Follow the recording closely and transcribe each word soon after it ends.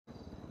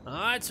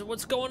Alright, so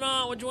what's going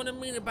on? What do you want to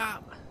meet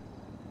about?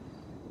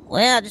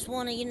 Well, I just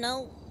want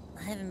to,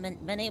 I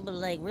haven't been able to,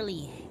 like,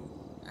 really,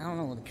 I don't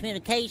know, the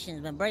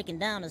communication's been breaking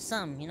down or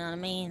something, you know what I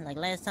mean? Like,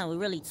 last time we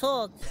really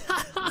talked,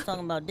 we was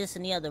talking about this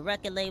and the other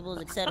record labels,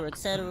 etc.,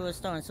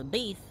 starting some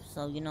beef,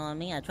 so, you know what I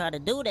mean? I tried to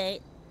do that,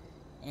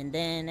 and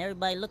then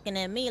everybody looking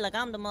at me like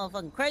I'm the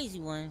motherfucking crazy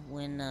one,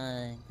 when,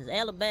 because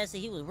Alabasta,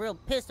 he was real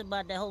pissed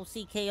about that whole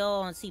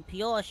CKR and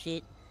CPR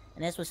shit,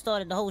 and that's what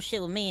started the whole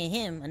shit with me and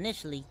him,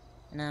 initially.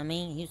 You know what I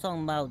mean? He was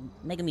talking about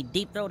making me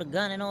deep throw the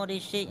gun and all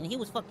this shit, and he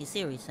was fucking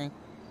serious, man.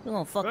 He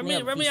gonna fuck me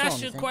up. Let me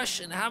ask you a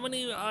question. How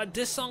many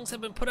diss songs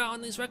have been put out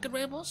on these record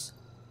labels?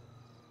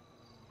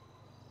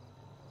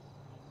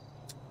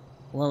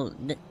 Well,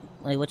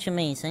 wait, what you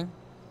mean, son?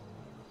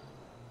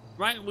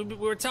 Right, we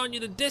were telling you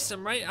to diss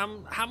them, right?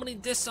 How many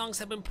diss songs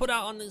have been put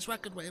out on these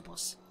record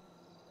labels?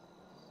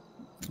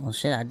 Well,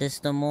 shit, I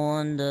dissed them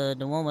on the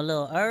one with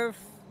Lil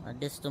Earth. I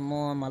dissed them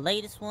on my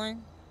latest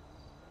one.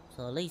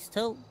 So at least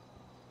 2.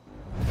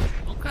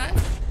 Okay.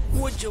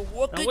 Would you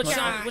walk it?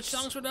 Which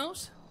songs were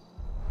those?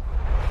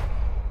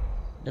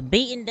 The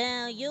Beating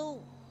Down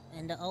You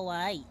and the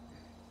OI8.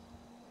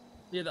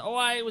 Yeah, the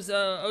OI8 was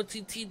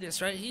OTT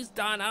diss, right? He's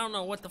done. I don't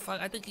know what the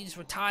fuck. I think he's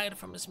retired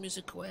from his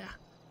music career.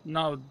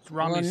 No,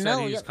 Rami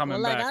said he's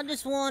coming back. I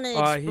just want to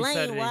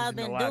explain why I've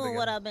been doing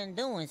what I've been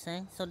doing,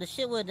 son. So the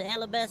shit with the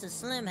Alabasta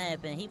Slim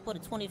happened. He put a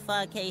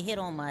 25K hit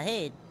on my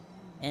head,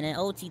 and then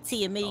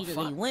OTT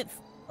immediately went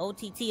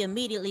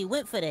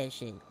for that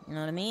shit. You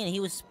know what I mean? And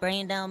he was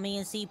spraying down me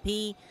and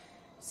CP.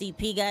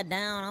 CP got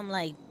down. I'm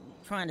like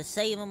trying to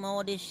save him,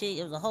 all this shit.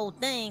 It was a whole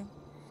thing.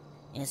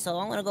 And so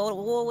I'm gonna go to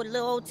war with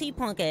little OT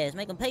punk ass,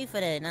 make him pay for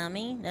that, you know what I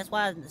mean? That's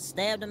why I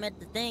stabbed him at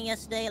the thing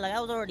yesterday. Like,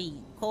 I was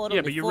already caught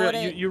up before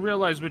that. You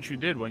realize what you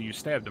did when you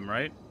stabbed him,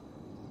 right?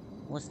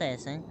 What's that,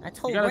 son? I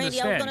told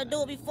Randy I was gonna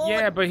do it before.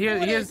 Yeah, but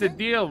here's the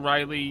deal,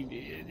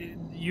 Riley.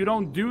 You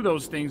don't do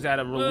those things at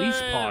a release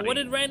party. What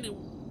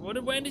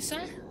did Randy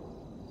say?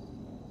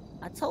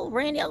 I told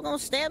Randy I was gonna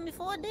stab him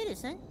before I did it,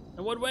 son.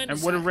 And what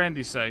did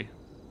Randy say?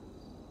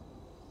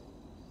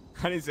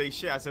 I didn't say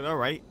shit. I said, all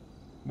right.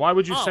 Why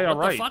would you say all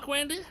right? What the fuck,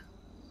 Randy?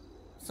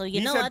 So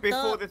he said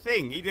before the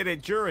thing. He did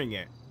it during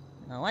it.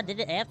 No, I did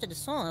it after the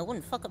song. I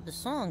wouldn't fuck up the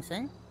song,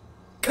 son.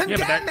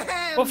 Condemn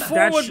him!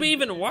 Before would be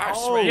even worse.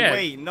 Oh,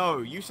 wait, no.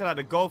 You said at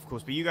the golf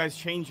course, but you guys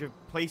changed your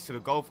place to the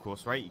golf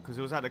course, right? Because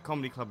it was at the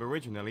comedy club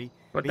originally.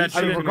 But that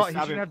shouldn't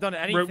have done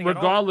anything.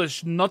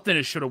 Regardless,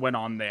 nothing should have went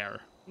on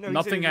there. No,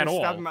 nothing at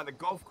all. Stab him at the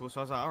golf course. So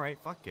I was like, all right,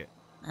 fuck it.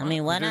 I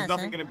mean, why not? There's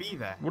nothing gonna be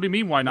there. What do you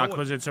mean, why not?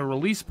 Because it's a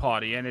release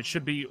party, and it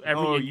should be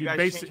every. Oh, you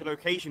guys changed the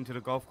location to the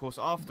golf course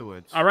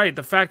afterwards. All right.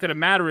 The fact of the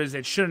matter is,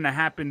 it shouldn't have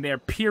happened there.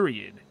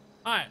 Period.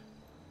 All right.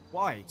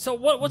 Why? So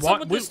what's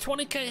up with this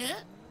 20K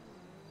hit?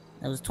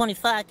 It was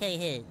 25K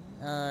hit.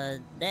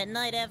 That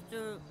night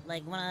after,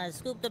 like when I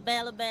scooped up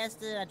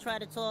Alabasta, I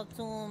tried to talk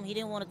to him. He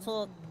didn't want to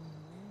talk.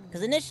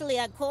 Cause initially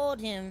I called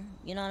him.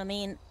 You know what I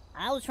mean?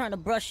 I was trying to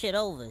brush shit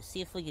over,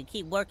 see if we could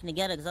keep working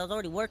together, because I was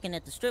already working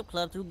at the strip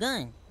club through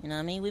Gun. You know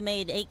what I mean? We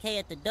made 8K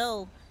at the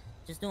dough,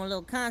 just doing a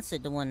little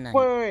concert the one night.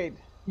 Wait.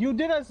 You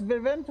did an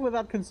event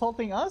without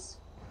consulting us?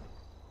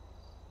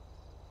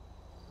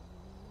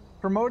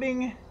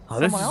 Promoting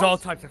this is all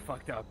types of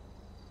fucked up.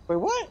 Wait,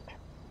 what?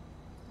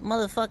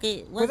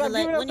 Motherfucker, when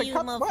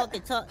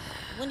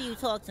do you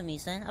talk to me,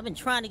 son? I've been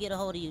trying to get a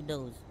hold of you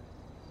dudes.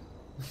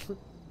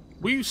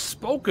 We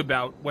spoke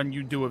about when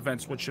you do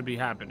events what should be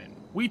happening.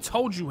 We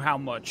told you how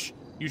much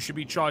you should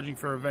be charging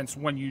for events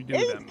when you do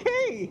them.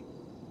 8K!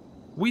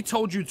 We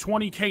told you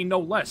 20K no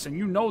less, and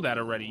you know that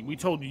already. We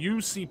told you,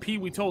 CP,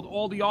 we told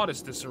all the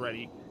artists this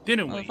already,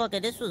 didn't we? Motherfucker,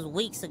 this was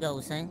weeks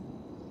ago, son.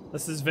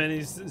 This is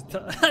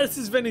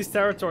Vinny's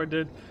territory,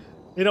 dude.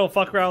 You don't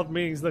fuck around with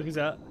meetings. Look, he's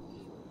at.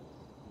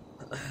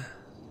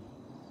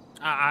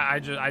 I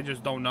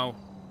just don't know.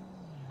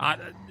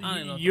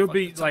 You'll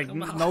be like,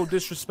 no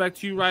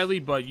disrespect to you, Riley,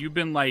 but you've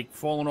been like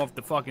falling off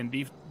the fucking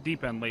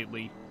deep end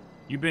lately.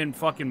 You've been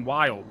fucking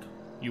wild.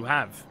 You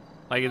have.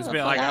 Like it's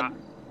been like.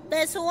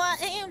 That's who I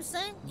am,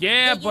 son.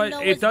 Yeah, but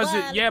it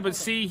doesn't. Yeah, but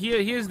see,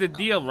 here's the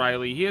deal,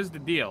 Riley. Here's the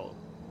deal.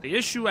 The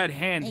issue at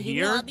hand and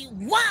here. I'll be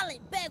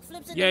wilding,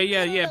 backflips. Yeah,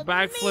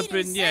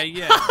 backflipping. Yeah.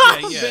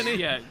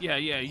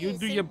 You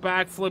do your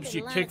backflips,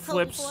 your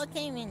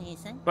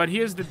kickflips. But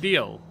here's the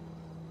deal.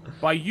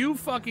 By you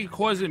fucking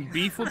causing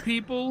beef with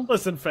people.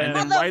 Listen, fam.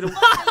 And then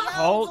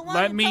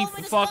let me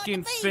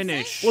fucking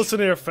finish. Listen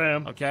here,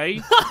 fam.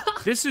 Okay?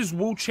 This is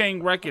Wu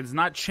Chang Records,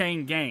 not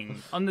Chang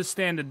Gang.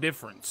 Understand the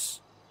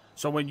difference.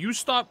 So when you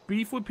start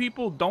beef with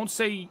people, don't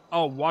say,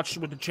 "Oh, watch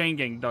what the Chang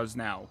Gang does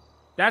now."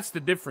 That's the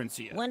difference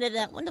here. When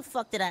the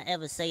fuck did I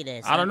ever say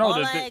that? Son? I don't know.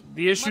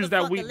 The issues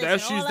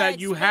that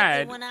you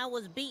had. When I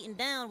was beaten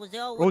down was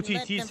y'all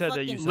OTT said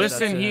that you said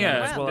listen here.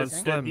 As well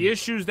as the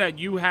issues that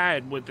you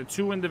had with the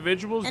two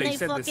individuals, they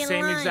said the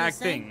same exact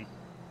thing.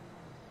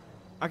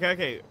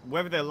 Okay.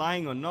 Whether they're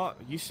lying or not,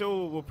 you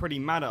still were pretty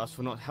mad at us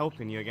for not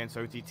helping you against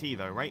OTT,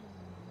 though, right?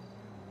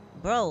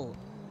 Bro,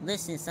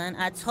 listen, son.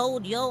 I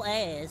told your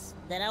ass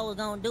that I was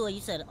gonna do it.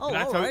 You said, "Oh,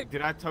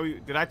 Did I tell you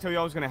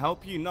I was gonna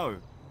help you?" No.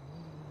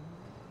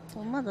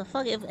 Well,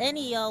 motherfucker, if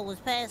any of y'all was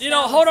passed You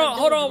know, out hold and on, some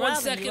hold dudes on one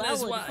robbing second you, I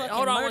as would well. fucking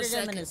Hold on one murder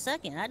them in a second.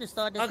 second. I just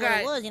thought that's what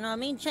Okay. it was, you know what I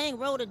mean? Chang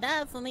rode or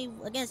died for me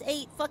against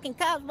 8 fucking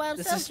cops by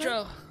himself. This is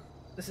true.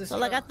 This is So,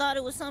 true. like, I thought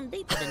it was something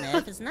deeper than that.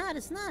 If it's not,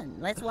 it's not.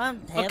 That's why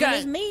I'm having Okay.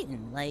 this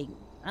meeting. Like,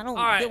 I don't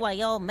All right. get why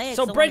y'all mad.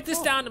 So 'cause I break wanna this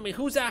talk. down to me.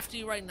 Who's after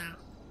you right now?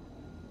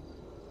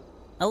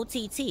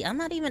 OTT. I'm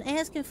not even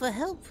asking for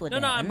help for No,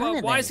 that. no, None but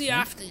of why that, is he son.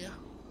 after you?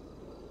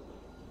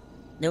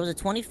 There was a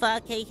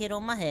 25K hit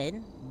on my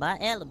head by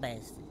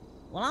Alabaster.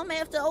 Well, I'm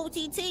after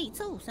OTT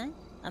too, son.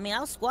 I mean,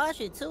 I'll squash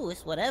it too.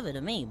 It's whatever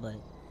to me, but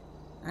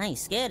I ain't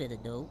scared of the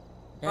dude.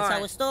 That's how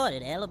Alright. it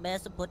started.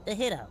 Alabaster put the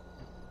hit out.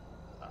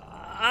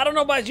 I don't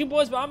know about you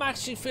boys, but I'm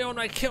actually feeling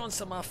like killing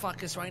some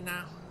motherfuckers right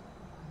now.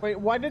 Wait,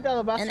 why did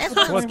Alabaster And that's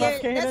put why I'm 25K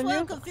scared. hit That's on why you?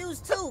 I'm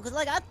confused too. Cause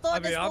like I thought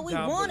mean, that's I'm what we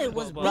down for wanted it,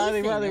 was but-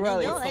 beefing. Riley, and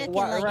Riley. y'all acting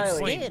Why- like Riley.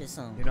 you're scared or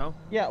something. You know?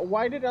 Yeah,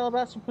 why did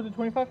Alabaster put a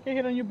 25K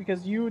hit on you?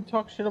 Because you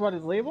talk shit about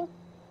his label?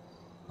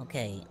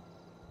 Okay.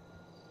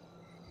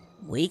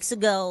 Weeks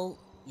ago,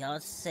 y'all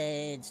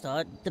said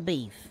start the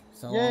beef.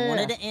 So on one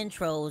of the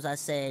intros, I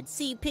said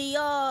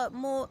CPR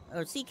more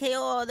or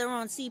CKR. They're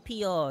on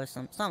CPR or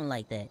something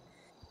like that.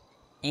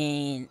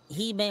 And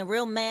he been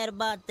real mad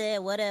about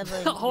that. Whatever.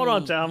 He Hold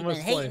on, been- Tom, he I'm been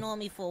gonna hating explain. on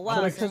me for a I'm while.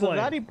 gonna Because explain.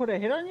 Azadi put a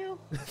hit on you?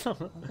 Let me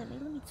talk, All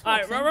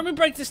right, son. let me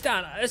break this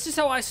down. This is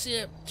how I see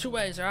it. 2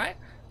 ways, all right?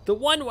 The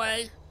one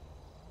way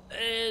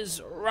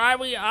is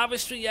Riley,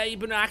 obviously, yeah, you've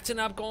been acting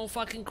up, going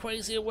fucking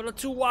crazy, a little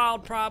too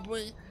wild,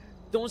 probably,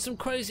 doing some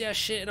crazy ass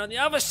shit. And on the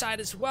other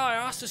side as well, I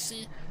also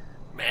see,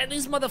 man,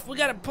 these we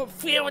gotta put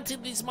fear into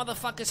these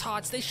motherfuckers'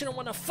 hearts. They shouldn't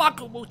want to fuck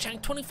with Wu-Chang.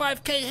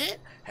 25K hit?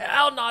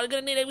 Hell no, they're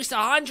gonna need at least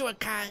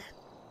 100K.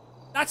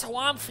 That's how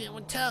I'm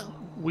feeling, too.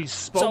 We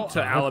spoke So-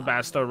 to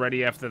Alabaster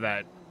already after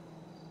that.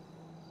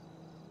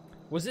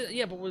 Was it?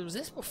 Yeah, but was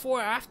this before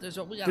or after is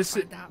what we gotta This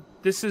is find out.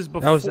 this is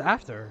before. That was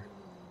after.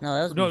 No,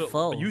 that was No,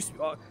 before. you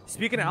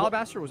speaking of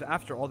Alabaster was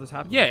after all this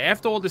happened. Yeah,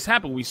 after all this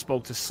happened, we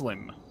spoke to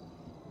Slim.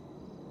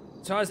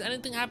 So has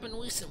anything happened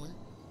recently?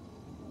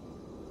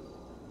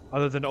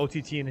 Other than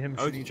OTT and him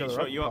shooting OTT each other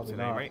shot up, you up probably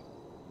today, not. right?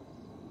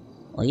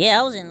 Well, yeah,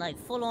 I was in like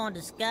full on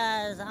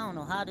disguise. I don't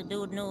know how the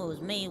dude knew it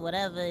was me.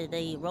 Whatever,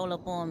 they roll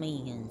up on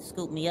me and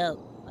scoop me up.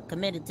 I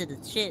committed to the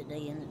shit.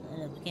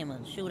 It became a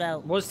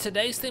shootout. Was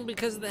today's thing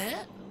because of the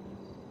hit?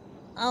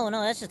 Oh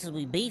no, that's just 'cause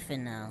we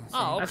beefing now. So.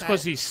 Oh, That's okay.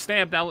 because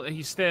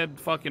he stabbed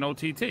fucking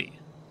OTT.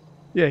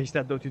 Yeah, he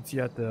stabbed OTT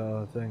at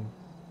the thing.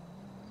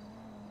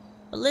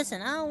 But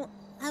listen, I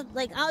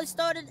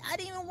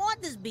didn't even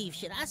want this beef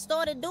shit. I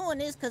started doing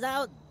this because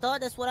I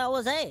thought that's what I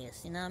was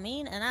asked. You know what I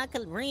mean? And I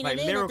could rein Like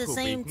it in at the lyrical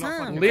same beef, not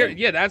time. fucking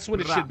Yeah, that's what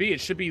it should be. It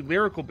should be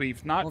lyrical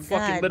beef, not Well,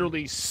 fucking God.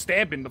 literally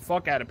stabbing the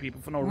fuck out of people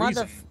for no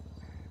reason.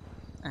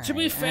 To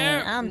be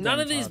fair, I'm none done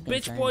of these talking,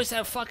 bitch son. boys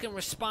have fucking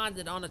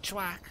responded on a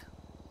track.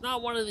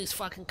 Not one of these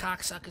fucking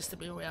cocksuckers, to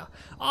be real.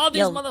 All these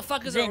Yo,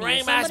 motherfuckers Vinny, are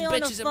if lame-ass somebody on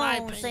the bitches, in my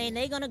phone opinion. saying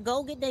they gonna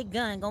go get their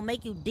gun, gonna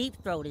make you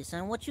deep throat it,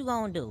 son. What you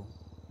gonna do?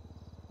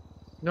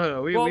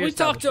 No, Well, we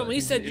talked established to him. that.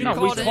 He said you No, we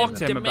called talked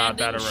to him about demanding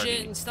that already.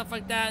 shit and stuff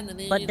like that. And then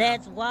he, But you know.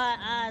 that's why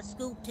I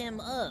scooped him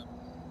up.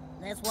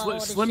 That's why all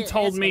this Slim shit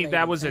told me escalated,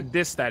 that was a son.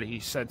 diss that he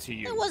said to It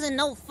you. wasn't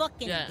no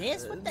fucking Yeah.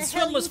 diss. What the Slim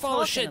hell was you full of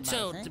talking shit about,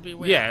 too, son? to be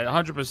real. Yeah,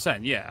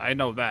 100%. Yeah, I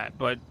know that,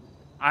 but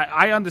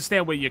I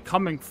understand where you're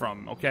coming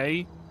from.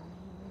 Okay,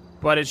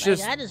 but it's Like,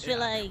 just I just feel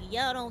like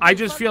y'all don't. I give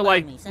a just fuck feel about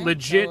like me, son.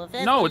 legit. So if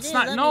that's No, what it's it is,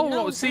 not. let me No,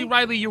 know, see, son.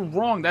 Riley, you're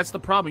wrong. That's the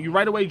problem. You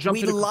right away jump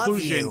We to the love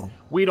conclusion. you.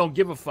 We don't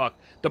give a fuck.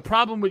 The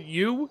problem with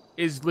you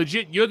is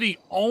legit. You're the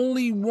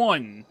only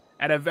one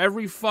out of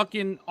every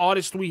fucking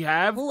artist we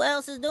have. Who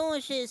else is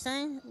doing shit,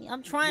 son?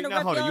 I'm trying to Now,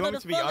 rep hold on, y'all you to want me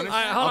the to be fullest. honest?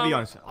 Alright, hold I'll be on.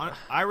 honest.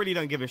 I really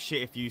don't give a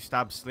shit if you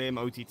stab Slim,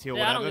 OTT, or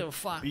Yeah, I whatever. don't give a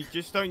fuck. You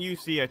just don't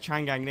use the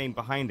Changang name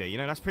behind it. You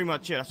know, that's pretty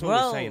much it. That's all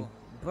we're saying.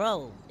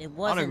 Bro, it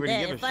wasn't really that.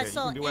 give a If I shit. You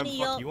saw can do whatever any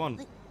the fuck y'all, you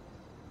want.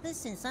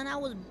 listen, son, I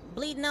was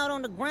bleeding out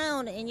on the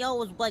ground and y'all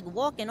was like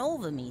walking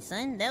over me,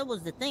 son. That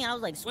was the thing. I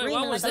was like Wait,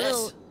 screaming when was like a this?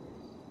 little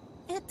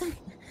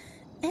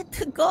at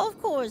the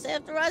golf course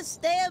after I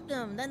stabbed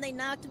them. Then they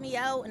knocked me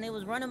out and they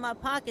was running my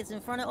pockets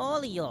in front of all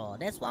of y'all.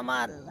 That's why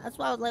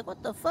I was like,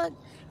 what the fuck?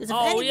 'Cause if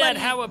Oh, we had anybody-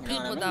 hella you know what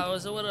people I mean? that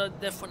was a little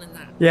different than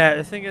that. Yeah,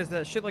 the thing is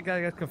that shit like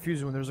that gets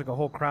confusing when there's like a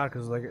whole crowd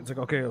because like it's like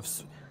okay,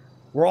 if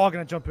we're all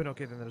gonna jump in.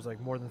 Okay, then there's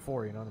like more than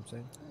 4. You know what I'm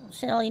saying?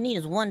 Shit, all you need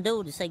is one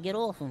dude to say get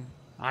off him.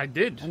 I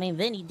did. I mean,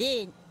 Vinny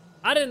did.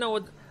 I didn't know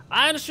what.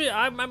 I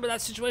remember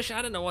that situation.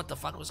 I didn't know what the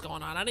fuck was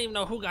going on. I didn't even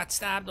know who got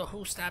stabbed or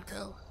who stabbed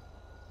who.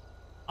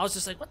 I was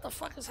just like, what the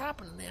fuck is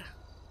happening there?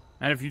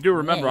 And if you do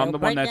remember, Yeah, I'm the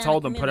break one that down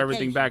told the them put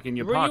everything back in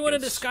your Were pockets. you in a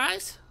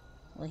disguise?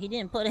 Well, he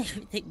didn't put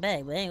everything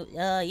back, but anyway,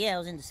 yeah, I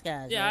was in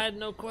disguise. Yeah, I right? had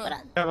no clue. But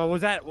Yeah, but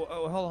was that?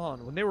 Hold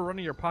on. When they were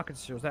running your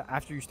pockets, was that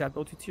after you stabbed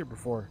OTT or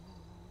before?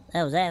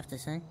 that was after,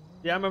 son.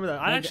 Yeah, I remember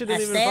that. I actually I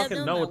didn't even stabbed fucking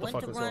them, know I what the went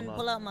fuck to was run, going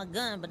pull on. out my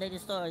gun, but they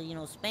just started,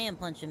 spam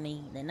punching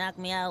me. They knocked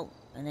me out,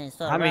 and then I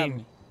started robbing mean,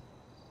 me.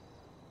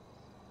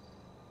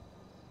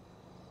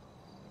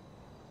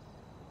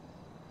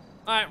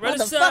 Alright, let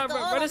us, Motherfucker,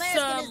 all I'm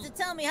asking is to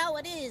tell me how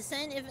it is,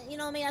 son. If you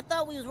know what I mean, I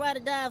thought we was ride or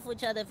die for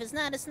each other. If it's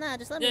not, it's not.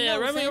 Just let me know.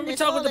 Let me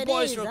talk with the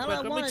boys real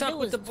quick. Let me talk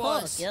with the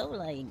boys. Yo,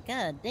 like,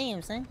 god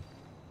damn, son.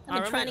 I've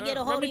been Right, trying to get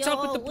a hold of you. Let me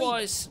talk with the week.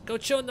 boys. Go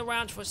chill in the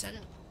lounge for a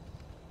second.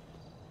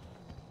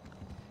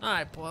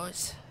 Alright,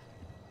 boys.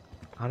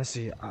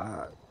 Honestly,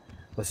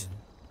 listen.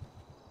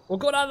 We'll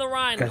go down the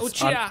line. Guys,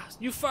 Uchiha,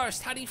 you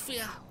first. How do you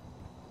feel?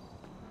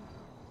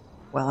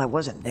 Well, I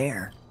wasn't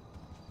there.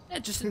 Yeah,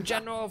 just in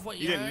general of what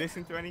you You didn't heard.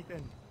 listen to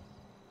anything?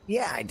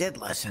 Yeah, I did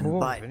listen, Whoa,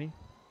 but Vinny.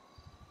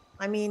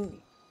 I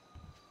mean,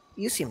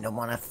 you seem to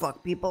want to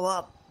fuck people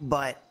up.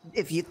 But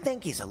if you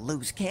think he's a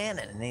loose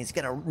cannon and he's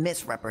gonna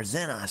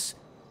misrepresent us,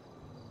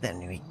 then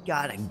we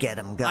gotta get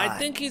him, God. I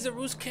think he's a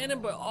loose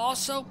cannon, but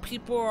also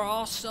people are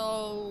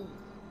also.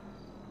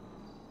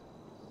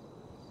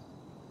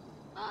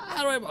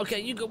 How do I? Okay,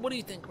 you go. What do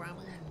you think,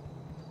 Riley?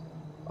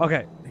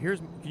 Okay, can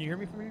you hear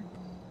me from here?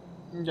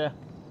 Yeah.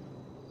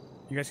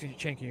 You guys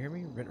Chang, can you hear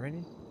me?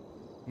 Randy?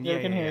 Yeah,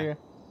 we can hear you.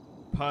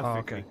 Perfectly. Oh,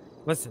 okay.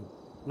 Listen.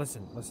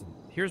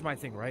 Here's my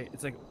thing, right?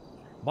 It's like,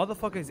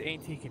 motherfuckers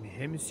ain't taking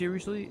him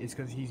seriously is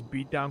because he's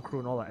beat down crew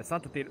and all that. It's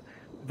not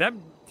that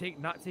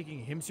not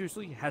taking him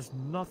seriously has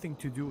nothing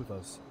to do with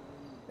us.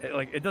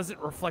 It doesn't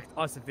reflect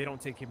us if they don't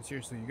take him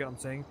seriously. You get what I'm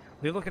saying?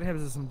 They look at him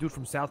as some dude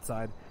from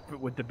Southside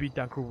with the beat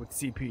down crew with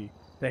CP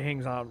that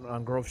hangs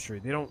on Grove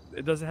Street.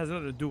 Has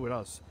nothing to do with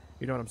us.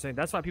 You know what I'm saying?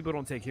 That's why people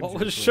don't take him What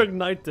seriously. would Suge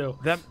Knight do?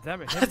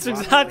 That's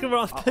exactly what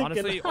I was thinking.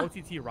 Honestly,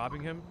 OTT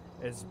robbing him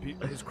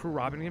his crew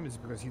robbing him is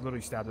because he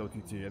literally stabbed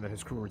OTT and then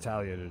his crew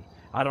retaliated.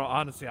 I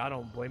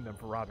don't blame them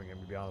for robbing him,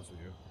 to be honest with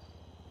you.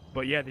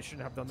 But yeah, they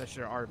shouldn't have done that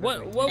shit.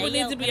 What we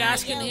need to be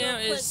asking here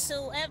is.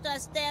 So after I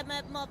stab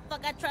my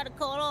motherfucker, I try to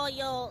call all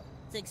y'all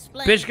to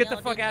explain. Bitch, get the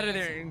fuck out of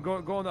there and go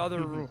in the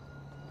other room.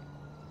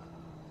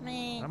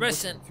 Man,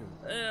 Listen,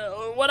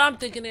 what I'm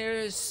thinking here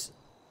is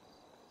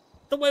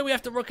the way we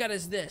have to look at it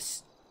is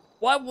this: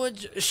 what would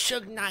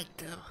Suge Knight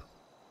do?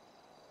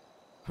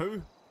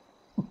 Who?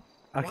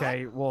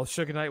 Okay, well,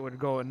 Suge Knight would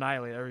go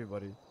annihilate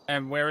everybody.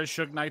 And where is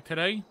Suge Knight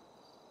today?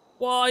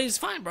 Well, he's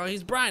fine, bro.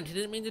 He's Brian. He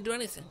didn't mean to do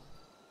anything.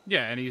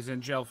 Yeah, and he's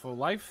in jail for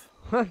life.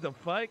 What the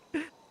fuck?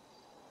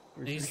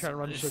 He's trying to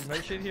run the Suge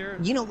Knight shit here.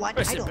 You know what?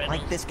 Listen, I don't Benny.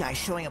 like this guy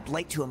showing up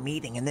late to a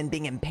meeting and then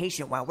being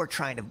impatient while we're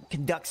trying to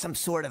conduct some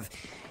sort of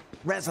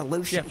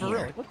resolution Yeah, for here.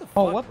 real. Like, what the fuck?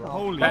 Oh, what bro? the?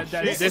 Holy This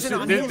shit. is isn't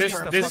on his this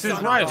turf, this it's is on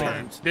our Riley.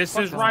 terms. This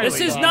is Riley.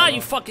 This is not,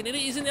 you fucking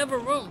idiot. He's in the other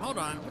room. Hold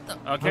on. What the?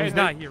 No, Okay, he's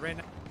not here right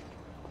now.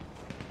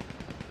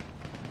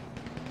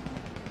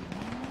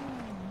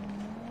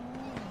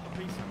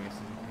 Please tell me this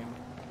isn't him.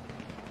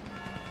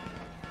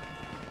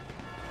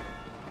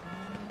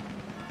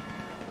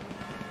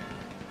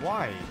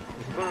 Why?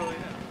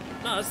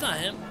 No, it's not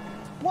him.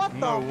 What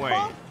No the way.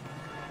 fuck?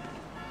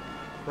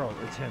 Bro,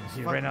 it's him.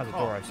 He Fuck ran out the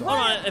door. I saw. Hold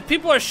on. If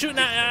people are shooting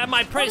at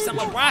my place, I'm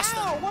gonna blast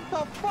Ow, them. what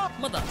the fuck?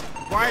 Mother.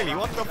 Riley,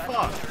 what the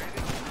fuck?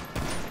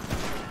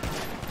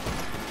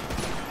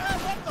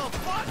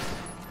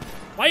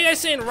 Why are you guys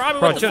saying Robbie?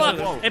 Bro, What the just- fuck?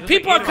 whoa, If just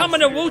people like are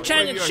coming to Wu-Tang Wu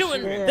Chang and you're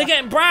shooting, shooting. they're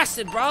getting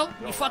blasted, bro.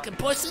 You fucking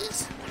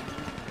pussies.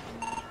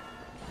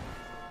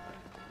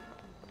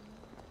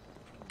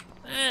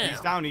 Damn. He's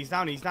down, he's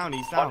down. Come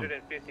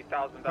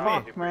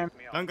here. Man.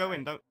 Don't go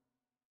in, don't.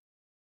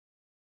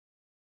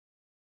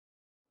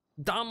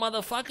 Dumb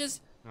motherfuckers.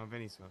 No,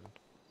 Vinny's got it.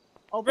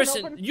 Open,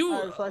 Listen, open.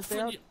 you. So I stay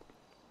out?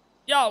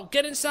 Yo,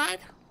 get inside.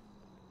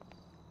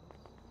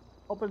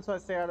 Open so I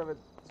stay out of it,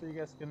 so you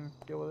guys can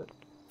deal with it.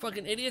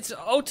 Fucking idiots.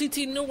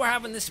 OTT knew we're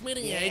having this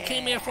meeting here. He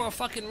came here for a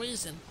fucking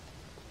reason.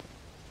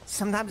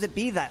 Sometimes it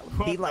be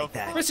like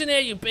that. Listen here,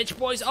 you bitch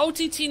boys.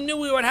 OTT knew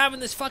we were having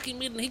this fucking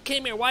meeting. He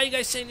came here. Why are you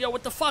guys saying, yo,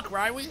 what the fuck,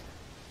 Riley?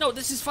 No,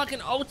 this is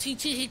fucking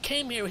OTT. He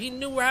came here. He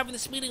knew we were having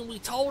this meeting. We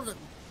told him.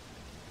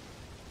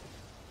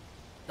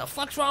 The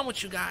fuck's wrong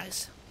with you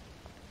guys?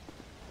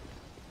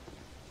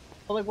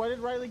 But like, why did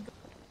Riley go?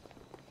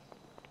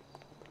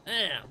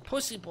 Damn,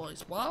 pussy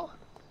boys. Well,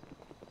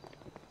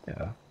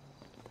 Yeah.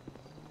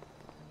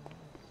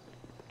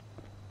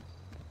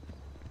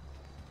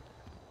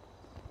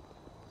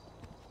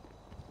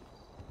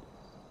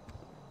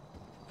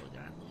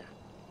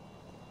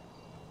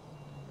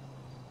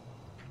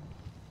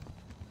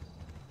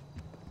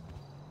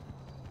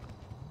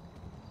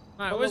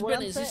 alright, Well, where's what I'm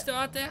Benny? Is he saying- still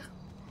out there?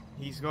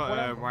 He's got What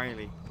I'm-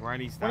 Riley.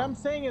 Riley's What I'm down.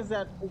 saying is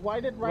that why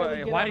did Riley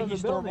get Why out did of he the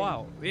storm building?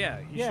 out? Yeah,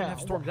 he Yeah, shouldn't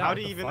have stormed out. How What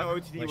do you the even fuck? know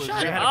OTT was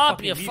Shut there? had a up,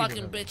 fucking you meeting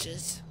fucking with him.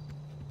 bitches.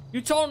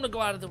 You told him to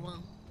go out of the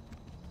room.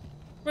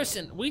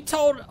 Listen, we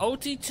told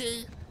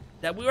OTT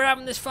that we were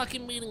having this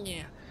fucking meeting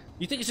here.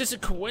 You think it's just a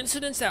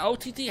coincidence that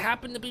OTT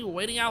happened to be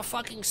waiting out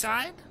fucking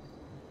side?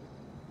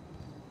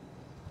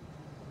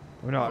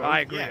 No, Well,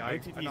 I agree. yeah, I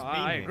OTT's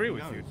I been agree here,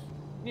 with he you. knows.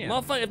 Yeah.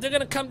 Motherfucker, if they're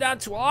gonna come down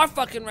to our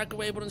fucking record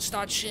label and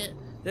start shit,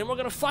 then we're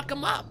gonna fuck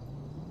them up.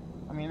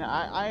 I mean,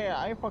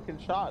 I fucking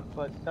shot,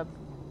 but that's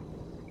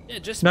Yeah,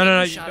 just No, me, no,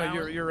 no. you shot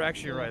Alan. You're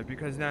actually right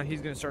because now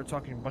he's gonna start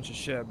talking a bunch of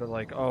shit, but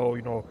like, oh,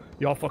 you know,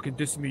 y'all fucking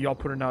dissing me, y'all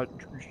putting out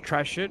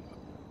trash shit.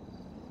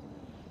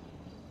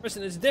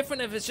 Listen, it's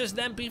different if it's just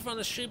them beef on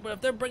the street, but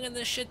if they're bringing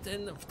this shit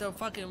in the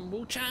fucking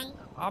Wu-Chang,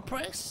 our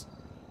place,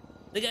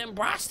 they're getting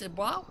blasted,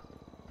 bro.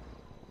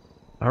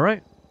 All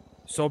right.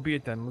 So be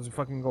it then. Let's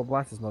fucking go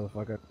blast this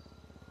motherfucker.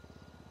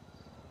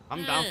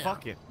 I'm down.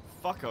 Fuck it.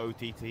 Fuck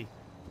OTT.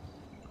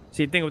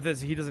 See, the thing with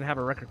this, he doesn't have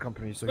a record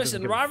company, so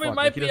listen, he doesn't give a Robert fuck.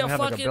 might Like, he be a doesn't have,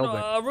 like,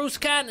 fucking Roos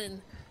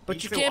Cannon, but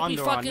He's you still can't be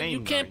under our fucking, name,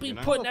 you can't though, be you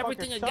know? putting Motherfucker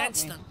everything shot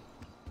against me. them.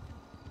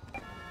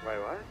 Wait,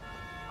 what?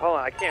 Hold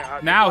on, I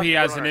can't. Now he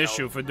has an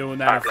issue for doing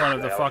that in front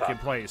of the fucking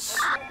place.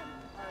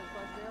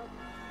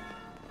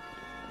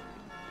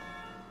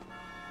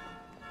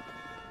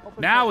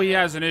 Now he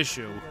has an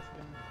issue.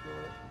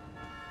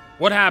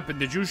 What happened?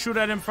 Did you shoot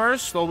at him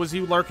first, or was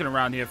he lurking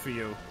around here for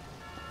you?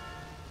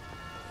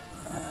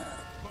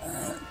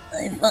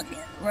 They fucking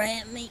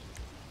ran me.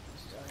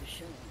 Started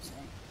shooting, son.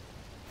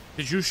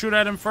 Did you shoot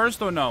at him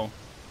first or no?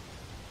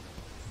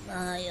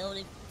 Nah, yo,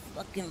 they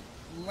fucking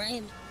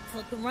ran me.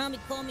 Fucking ran me,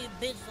 called me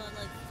a bitch, so I was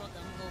like, fuck,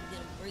 I'm gonna get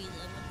a breather.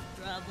 I went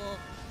to drive off.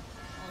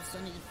 All of a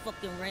sudden, they just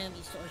fucking ran me,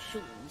 started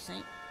shooting me,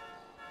 son.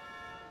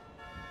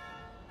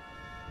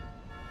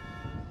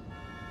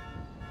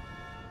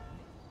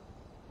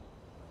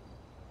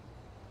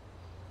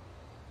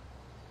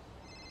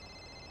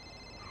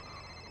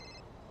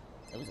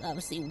 It was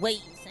obviously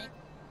waiting, son.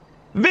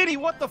 Vinny,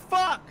 what the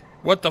fuck?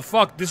 What the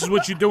fuck? This is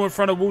what you do in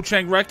front of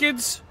Wu-Chang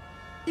Records?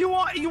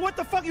 What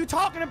the fuck are you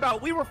talking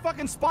about? We were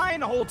fucking spying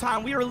the whole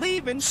time. We were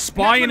leaving.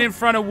 Spying in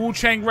front of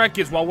Wu-Chang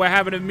Records while we're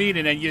having a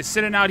meeting, and you're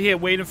sitting out here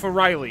waiting for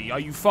Riley. Are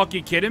you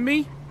fucking kidding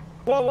me?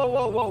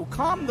 Whoa.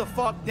 Calm the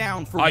fuck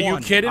down for Are one. you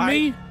kidding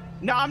me?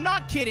 No, I'm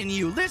not kidding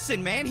you.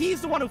 Listen, man,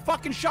 he's the one who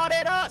fucking shot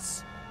at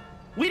us.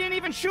 We didn't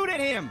even shoot at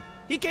him.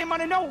 He came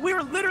out of nowhere. We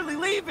were literally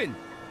leaving.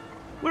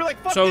 We were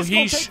like, fuck, So this is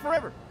gonna take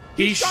forever.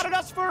 He shot at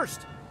us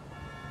first.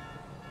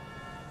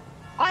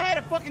 I had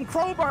a fucking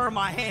crowbar in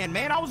my hand,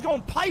 man. I was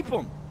going to pipe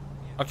him.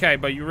 Okay,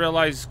 but you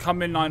realize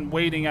coming on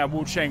waiting at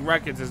Wu-Chang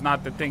Records is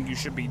not the thing you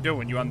should be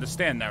doing. You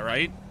understand that,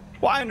 right?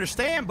 Well, I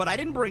understand, but I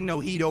didn't bring no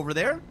heat over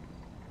there.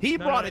 He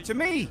brought it to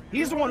me.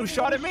 He's the one who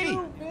shot at me.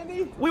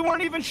 We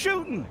weren't even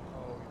shooting.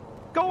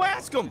 Go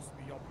ask him.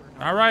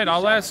 All right,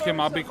 I'll ask him.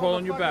 I'll be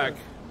calling you back.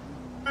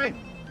 Hey.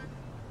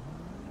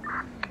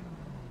 I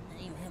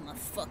didn't even have my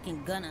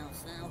fucking gun out,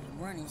 son. I was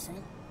running,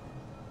 son.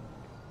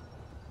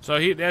 So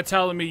they're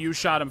telling me you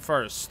shot him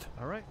first.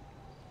 All right.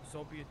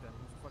 So be it then.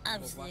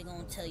 Obviously, they're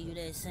gonna tell you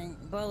that, son.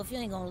 Bro, if you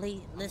ain't gonna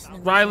listen to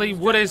me... Riley,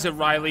 what is it,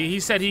 Riley?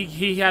 He said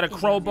he had a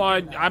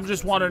crowbar. I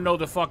just want to know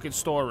the fucking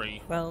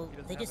story. Bro,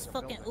 they just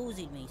fucking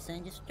Uzi'd me,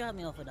 son. Just drop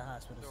me off at the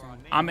hospital, son.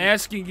 I'm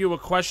asking you a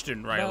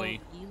question, Riley.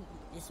 Bro,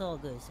 it's all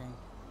good, son.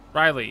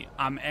 Riley,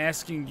 I'm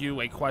asking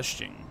you a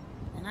question.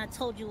 And I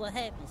told you what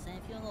happened, son.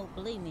 If you don't gonna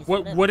believe me...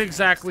 What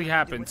exactly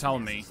happened? Tell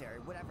me.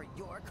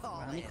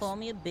 He called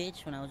me a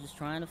bitch when I was just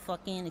trying to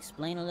fucking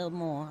explain a little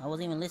more. I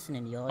wasn't even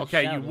listening to y'all.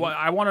 Okay,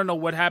 I want to know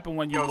what happened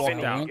when you walked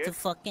out. I went to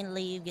fucking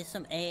leave, get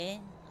some air.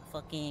 I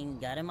fucking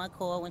got in my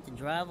car, went to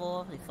drive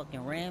off. They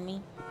fucking ran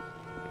me.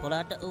 Pulled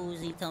out the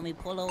Uzi, told me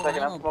pull over. I'm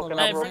gonna pull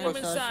over. Hey, bring him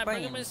inside,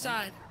 bring him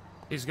inside.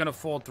 He's gonna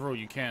fall through.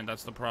 You can't.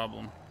 That's the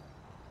problem.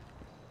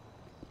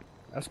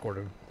 Escort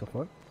him. The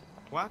fuck?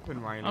 What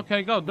happened, Ryan?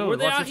 Okay, go, dude. Were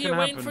they What's out here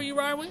waiting for you,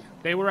 Riley?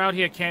 They were out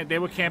here. They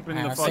were camping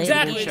in the fucking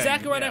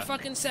Exactly what I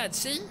fucking said.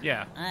 See?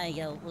 Yeah. Alright,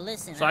 yo, well,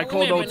 listen. So I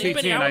called OTT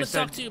and I I want to said,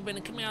 talk to you,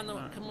 Benny. Come here on the.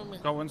 Come on, man.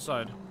 Go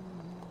inside.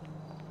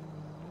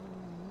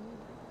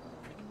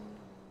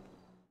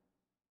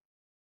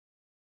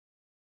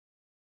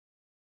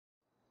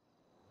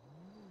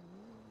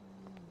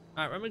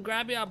 All right, let me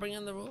grab you. I'll bring you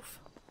on the roof.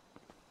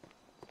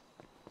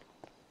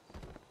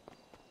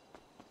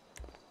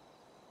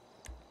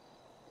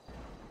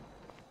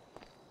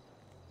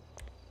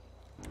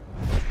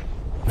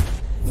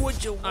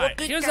 Would you All right,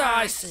 here's how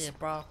I see it,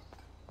 bro.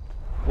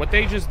 What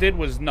they just did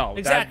was no.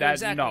 Exactly.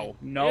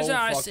 No Here's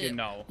how I see fucking it.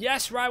 no.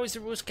 Yes, Riley's a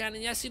Roos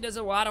Cannon. Yes, he does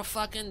a lot of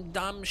fucking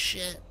dumb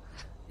shit.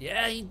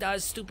 Yeah, he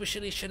does stupid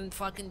shit he shouldn't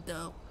fucking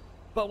do.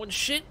 But when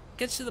shit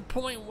gets to the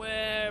point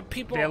where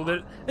people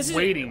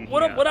waiting.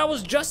 What I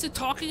was just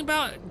talking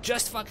about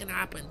just fucking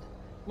happened.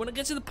 When it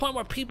gets to the point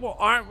where people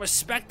aren't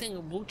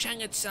respecting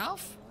Wu-Chang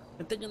itself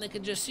and thinking they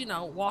could just, you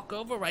know, walk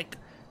over, like,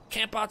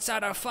 camp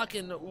outside our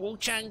fucking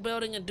Wu-Chang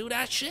building and do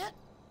that shit.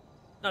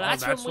 No,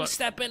 that's when we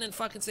step in and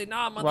fucking say,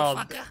 nah,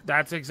 motherfucker. Well,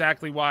 that's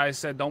exactly why I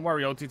said, don't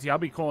worry, OTT, I'll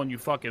be calling you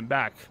fucking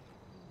back.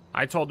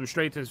 I told him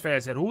straight to his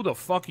face, I said, who the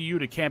fuck are you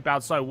to camp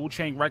outside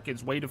Wu-Chang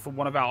Records waiting for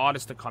one of our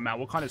artists to come out?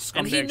 What kind of scumbag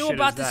shit is that? And he knew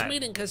about this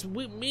meeting because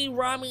me,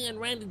 Rami, and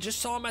Randy just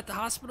saw him at the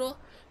hospital.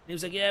 He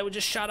was like, yeah, we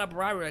just shot up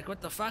Riley. Like,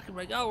 what the fuck? I'm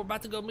like, oh, we're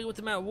about to go meet with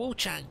him at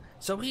Wu-Chang.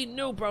 So he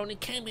knew, bro, and he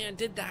came here and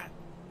did that.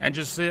 And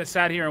just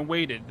sat here and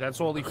waited. That's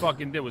all he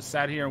fucking did was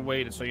sat here and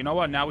waited. So you know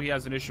what? Now he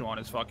has an issue on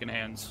his fucking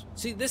hands.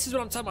 See, this is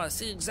what I'm talking about.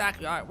 See,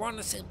 exactly. All right, we're on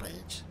the same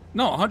page.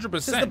 No, 100%.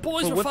 Because the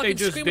boys were what fucking they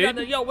just screaming did, at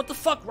me, yo, what the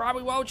fuck,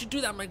 Robbie? Why would you do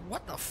that? I'm like,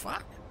 what the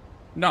fuck?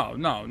 No.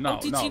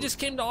 OTT just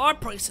came to our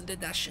place and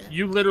did that shit.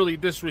 You literally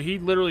he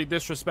literally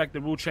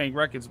disrespected Wu-Chang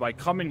Records by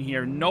coming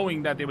here,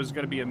 knowing that there was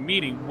going to be a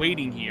meeting,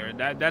 waiting here.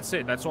 That's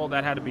it. That's all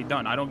that had to be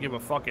done. I don't give a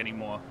fuck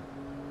anymore.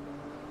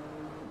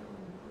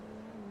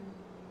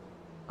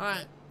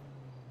 Alright,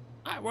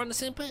 we're on the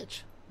same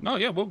page. No,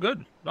 yeah, we're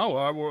good.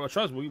 No,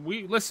 trust me.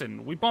 We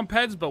listen. We bump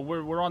heads, but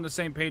we're on the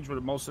same page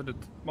with most of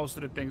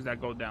the things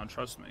that go down.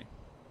 Trust me.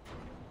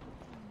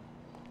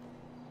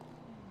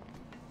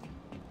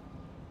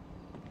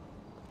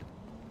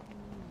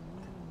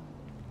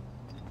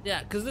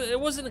 Yeah, because it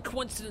wasn't a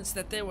coincidence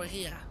that they were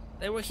here.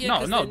 They were here.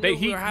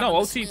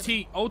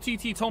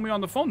 OTT told me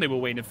on the phone they were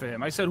waiting for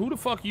him. I said, "Who the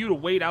fuck are you to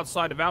wait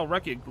outside of Al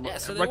Record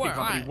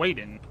Company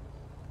waiting?"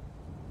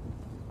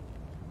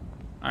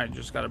 All right,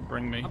 just gotta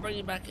bring me. I'll bring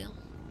you back in.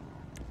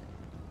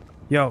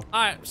 Yo. All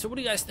right, so what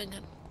are you guys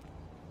thinking?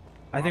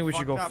 I think we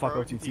should go fuck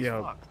OTT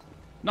out.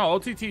 No,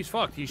 OTT's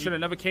fucked. He should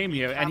have never came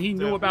here, and he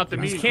knew about the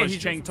meeting because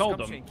Chang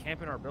told him.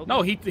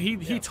 No,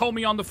 he told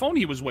me on the phone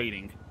he was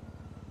waiting.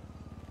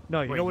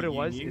 No, you know what it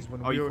was? Is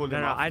when we were. No,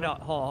 I know.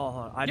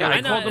 Hold on. Yeah,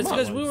 I know. It's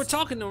because we were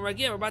talking to him. Like,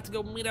 yeah, we're about to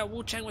go meet up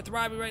Wu Chang with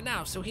Robbie right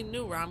now, so he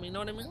knew Robbie. You know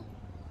what I mean?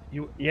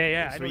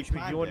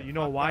 I know what you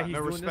know why he's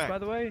doing this, by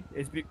the way?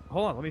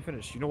 Hold on, let me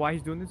finish. You know why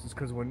he's doing this? Is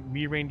because when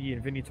me, Randy,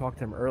 and Vinny talked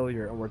to him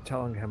earlier, and we're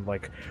telling him,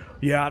 like,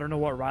 yeah, I don't know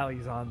what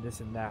Riley's on, this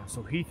and that.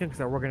 So he thinks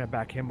that we're going to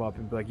back him up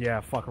and be like,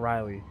 yeah, fuck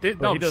Riley.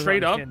 No,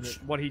 straight up,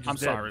 what he just I'm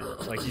did. sorry.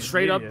 Like,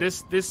 straight up,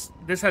 this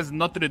has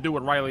nothing to do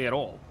with Riley at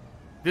all.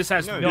 This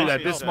has to do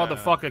that this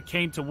motherfucker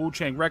came to Wu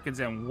Chang Records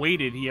and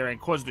waited here and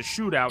caused a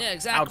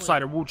shootout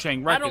outside of Wu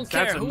Chang Records. I don't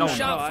care That's who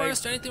shot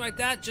first or anything like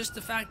that. Just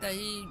the fact that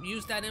he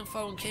used that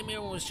info and came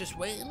here and was just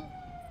waiting.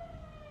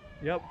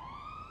 Yep.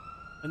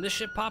 And this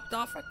shit popped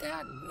off right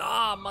there?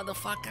 Nah,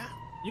 motherfucker.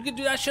 You can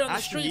do that shit on the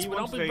streets, but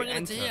don't be bringing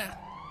it to here.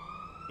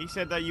 He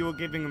said that you were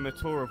giving him a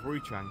tour of Wu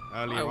Chang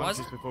earlier on,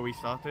 just before we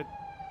started.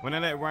 When I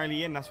let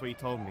Riley in, that's what he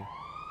told me.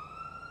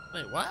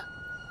 Wait, what?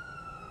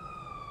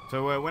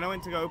 So when I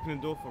went to go open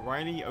the door for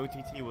Riley,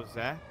 OTT was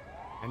there,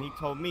 and he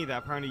told me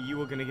that apparently you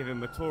were going to give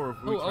him a tour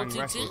of Wu Chang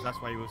Records. That's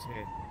why he was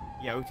here.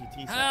 Yeah,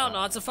 OTT said Hell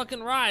no, it's a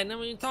fucking ride.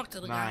 Never even talked to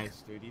the guy.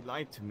 Nice, dude. He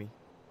lied to me.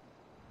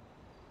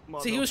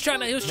 See, he was trying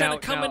to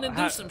come in and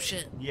do some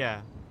shit.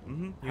 Yeah.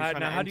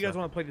 How do you guys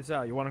want to play this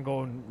out? You want to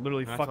go and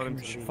literally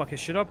fuck his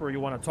shit up, or you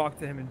want to talk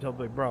to him and tell him,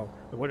 like, bro,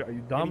 what are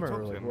you dumb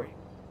or like what?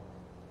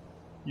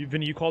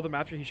 Vinny, you called him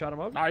after he shot him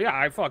up? Oh yeah,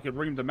 I fucking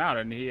reamed him out,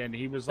 and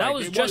he was like, that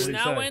was just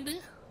now,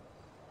 Andy.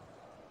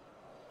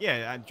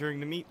 Yeah,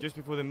 during just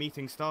before the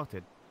meeting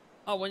started.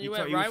 Oh, when you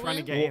went right, he was trying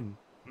to get in.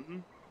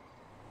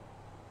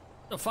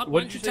 The fuck?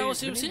 Why didn't you tell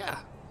us he was here?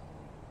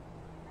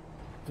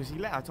 Because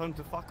I told him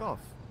to fuck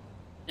off.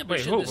 Yeah, but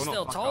you should have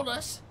still told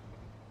us.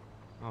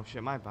 Oh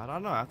shit, my bad. I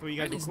don't know. I thought you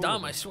guys were cool. He's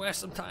dumb, I swear,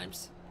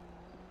 sometimes.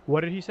 What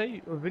did he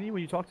say, Vinny,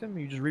 when you talked to him?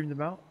 You just reamed him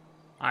out?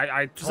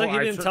 I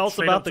didn't tell us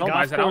about the golf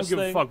course thing. I don't give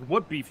a fuck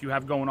what beef you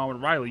have going on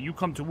with Riley. You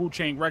come to Wu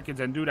Chang Records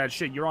and do that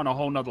shit, you're on a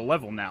whole nother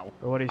level now.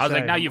 I was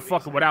like, now you're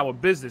fucking with our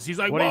business. He's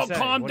like, well,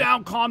 calm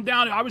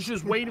down. I was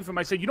just waiting for him.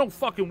 I said, you don't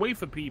fucking wait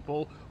for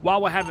people while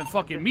we're having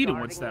fucking meeting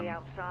with them.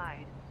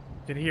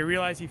 Did he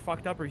realize he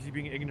fucked up, or is he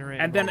being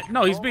ignorant? And then,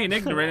 no, he's being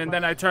ignorant, and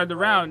then I turned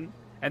around.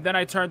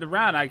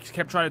 I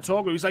kept trying to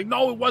talk to him. He's like,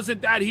 no, it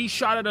wasn't that. He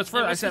shot at us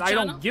first. I said, I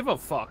don't give a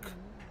fuck.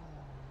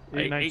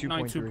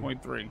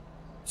 892.3.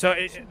 So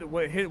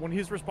when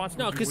his response,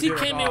 no, because he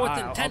came here with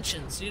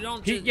intentions. You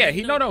don't.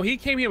 He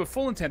came here with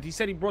full intent. He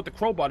said he brought the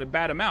crowbar to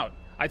bat him out.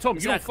 I told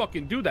him you don't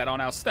fucking do that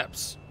on our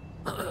steps.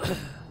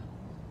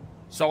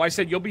 So I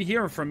said you'll be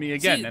hearing from me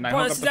again, and I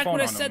hung up the phone on him.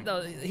 That's exactly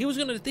what I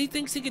said though. He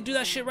thinks he could do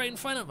that shit right in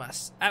front of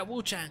us at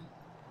Wu Chang.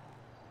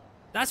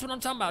 That's what I'm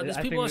talking about. These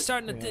people are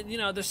starting to,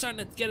 they're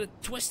starting to get it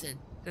twisted.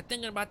 They're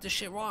thinking about this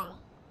shit wrong.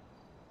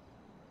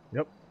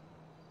 Yep.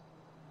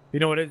 You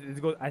know what it is?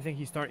 I think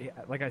he started,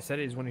 like I said,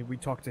 is when we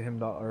talked to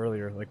him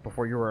earlier, like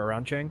before you were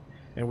around, Chang,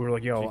 and we were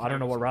like, yo, I don't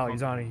know what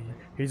Riley's on.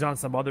 He's on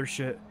some other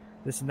shit,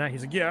 this and that.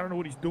 He's like, yeah, I don't know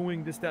what he's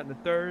doing, this, that, and the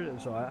third.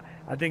 And so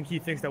I think he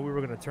thinks that we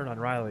were going to turn on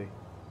Riley.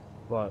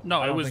 But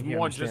no, it was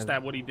more just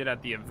that what he did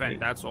at the event.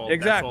 That's all.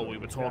 Exactly. That's all we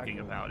were talking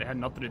about. It had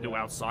nothing to do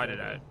outside of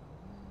that.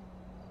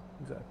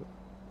 Exactly.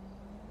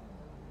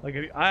 Like,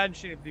 I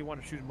understand if you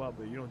want to shoot him up,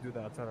 but you don't do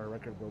that outside our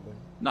record building.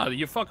 No,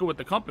 you're fucking with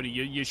the company.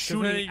 You're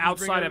shooting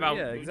outside of our...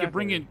 Yeah, exactly. You're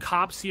bringing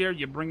cops here.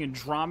 You're bringing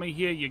drama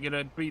here. You're going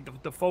to be...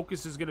 The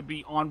focus is going to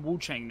be on Wu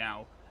Chang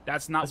now.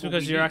 That's not That's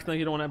because you're acting like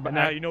you don't want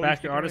to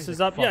back your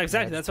artists up. Yeah,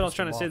 exactly. That's what I was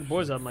trying to say to the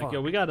boys. I'm like,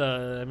 yo, we got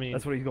to... I mean...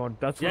 That's what he's going...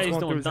 That's what's he's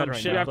going through his head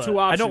right now. We have two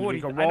options. We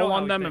can roll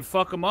on them and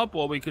fuck him up,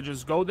 or we could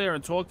just go there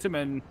and talk to him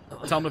and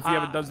tell him if he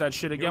ever does that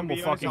shit again,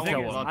 we'll fucking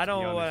kill him. I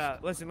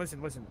don't...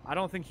 Listen. I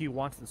don't think he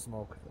wants to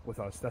smoke with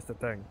us. That's the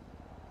thing.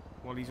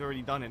 Well, he's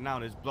already done it now.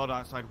 There's blood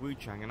outside Wu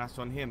Chang, and that's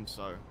on him,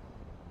 so...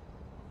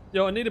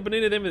 Yo, Anita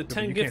Bonita, they made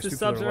 10 gifted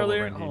subs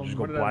earlier. Oh, just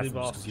go blast him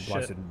because he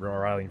blasted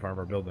Riley in front of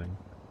our building.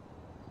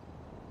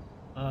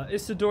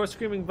 Isidore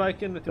Screaming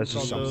Viking. That's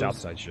just some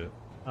Southside shit.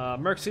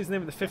 Merc sees the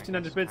name of the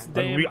 1500 bits.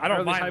 Dame, I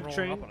don't mind Hype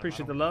Train.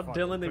 Appreciate the love.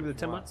 Dylan, name of the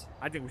 10 months.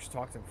 I think we should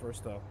talk to him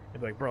first, though.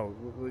 And be like, bro,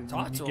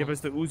 give us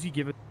the Uzi,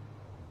 give it...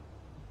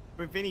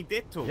 But Vinny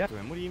did talk to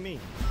him. What do you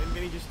mean? Didn't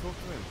Vinny just talk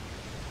to him?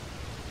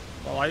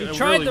 Well, he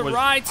tried to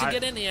ride to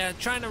get in here,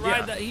 trying to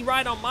ride he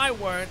ride on my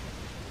word.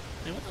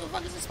 I mean, what the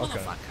fuck is this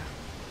motherfucker?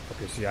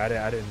 Okay, see, I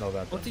didn't know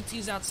that.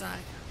 OTT's outside.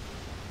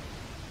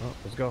 Oh,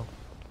 let's go.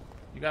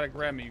 You gotta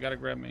grab me. You gotta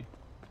grab me.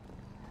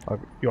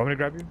 You want me to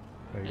grab you?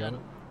 There you got it.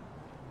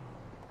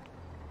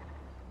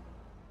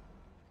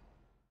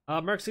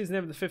 Mercy's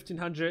name of the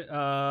 1500.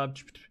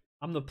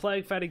 I'm the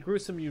Plague, Fatty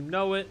Gruesome, you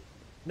know it.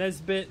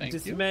 Nesbit, Thank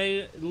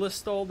Dismay,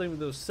 Listol, name of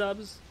those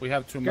subs. We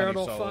have too many,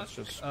 Gerald so Fuck, let's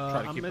just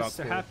try to I'm keep Mr. out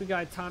cool. Happy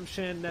Guy, Tom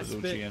Shan,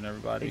 Nesbit, and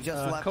everybody. They just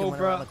left and went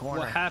Cobra, around the corner.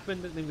 what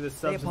happened, name of the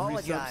subs. They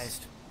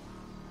apologized.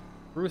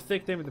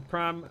 Ruthick, name of the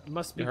Prime,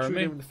 Must Be You heard True,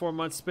 me? name of the 4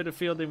 months,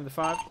 Spitalfield, name of the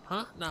 5.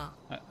 Huh? No.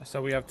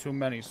 So we have too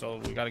many, so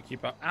we gotta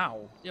keep out.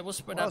 Ow. Yeah, we'll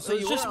split Oh, up. so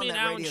It was you just were on me and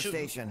that Alan radio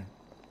shooting. station.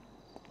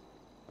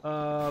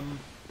 King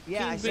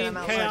Yeah, I sent him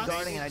Bean, outside Chaos,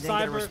 guarding and I didn't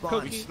get a Cyber,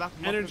 response. Cookie, Slap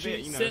him Energy, off a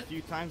bit, you know, a Sit,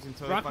 few times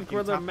until Rocket he fucking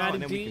Gorilla, tap out, Matty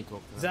and then we D, can talk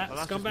to him. Zap, But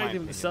that's just my Scumbag, name of the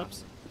opinion.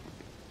 subs.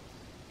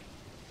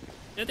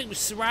 I think we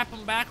slap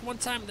him back one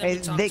time, then Hey,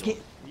 we talk they to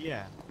him.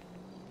 Yeah.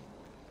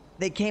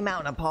 They came out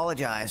and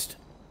apologized.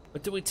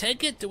 But do we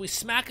take it? Do we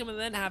smack him and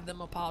then have them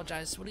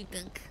apologize? What do you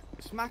think?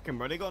 Smack him,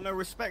 bro. They got no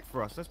respect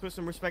for us. Let's put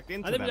some respect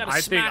into I think we them.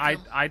 gotta smack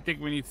him. I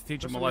think we need to teach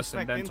Put them a some lesson,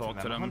 respect then into talk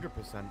to them.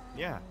 100%.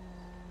 Yeah.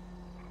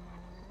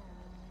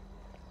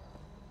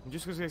 And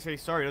just because they say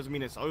sorry doesn't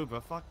mean it's over.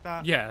 Fuck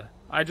that. Yeah,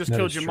 I just That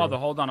killed is your true. mother.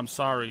 Hold on, I'm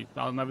sorry.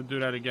 I'll never do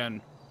that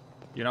again.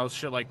 You know,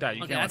 shit like that.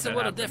 You Okay, can't that's let a that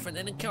little happen. different.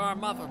 They didn't kill our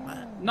mother,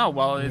 man. No,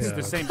 well, it's Yeah.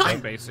 the same thing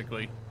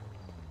basically.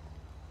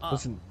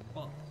 Listen,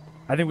 Well,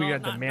 I think we well,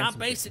 got not, demand not some shit from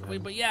basically,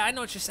 him. but yeah, I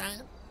know what you're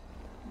saying.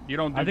 You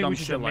don't do I think dumb we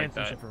should shit demand like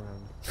some that. shit from him.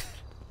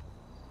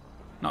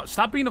 No,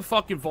 stop being a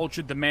fucking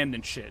vulture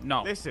demanding shit.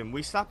 No. Listen,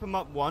 we slap him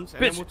up once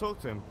and Bitch. then we'll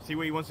talk to him. See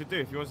what he wants to do.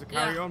 If he wants to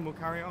carry on, we'll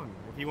carry on.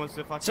 If he wants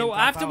to fucking So tap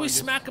after out we and just-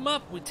 smack him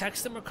up, we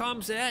text him or call him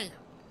and say, hey,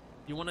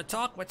 you want to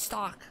talk? Let's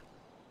talk.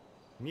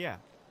 Yeah.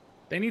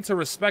 They need to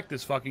respect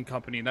this fucking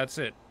company. That's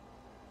it.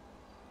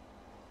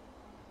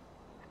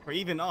 Or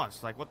even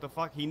us. Like, what the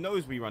fuck? He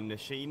knows we run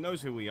this shit. He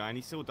knows who we are, and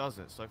he still does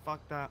it. So fuck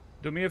that.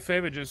 Do me a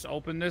favor, just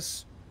open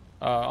this,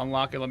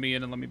 unlock it, let me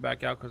in, and let me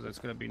back out, because it's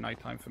gonna be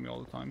nighttime for me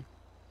all the time.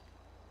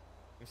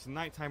 It's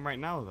nighttime right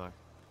now, though.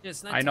 Yeah,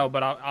 it's I know,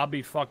 but I'll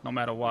be fucked no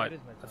matter what. Yeah,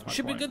 it is nighttime. That's You my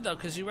should be point. good, though,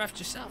 because you refed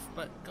yourself,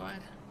 but go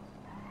ahead.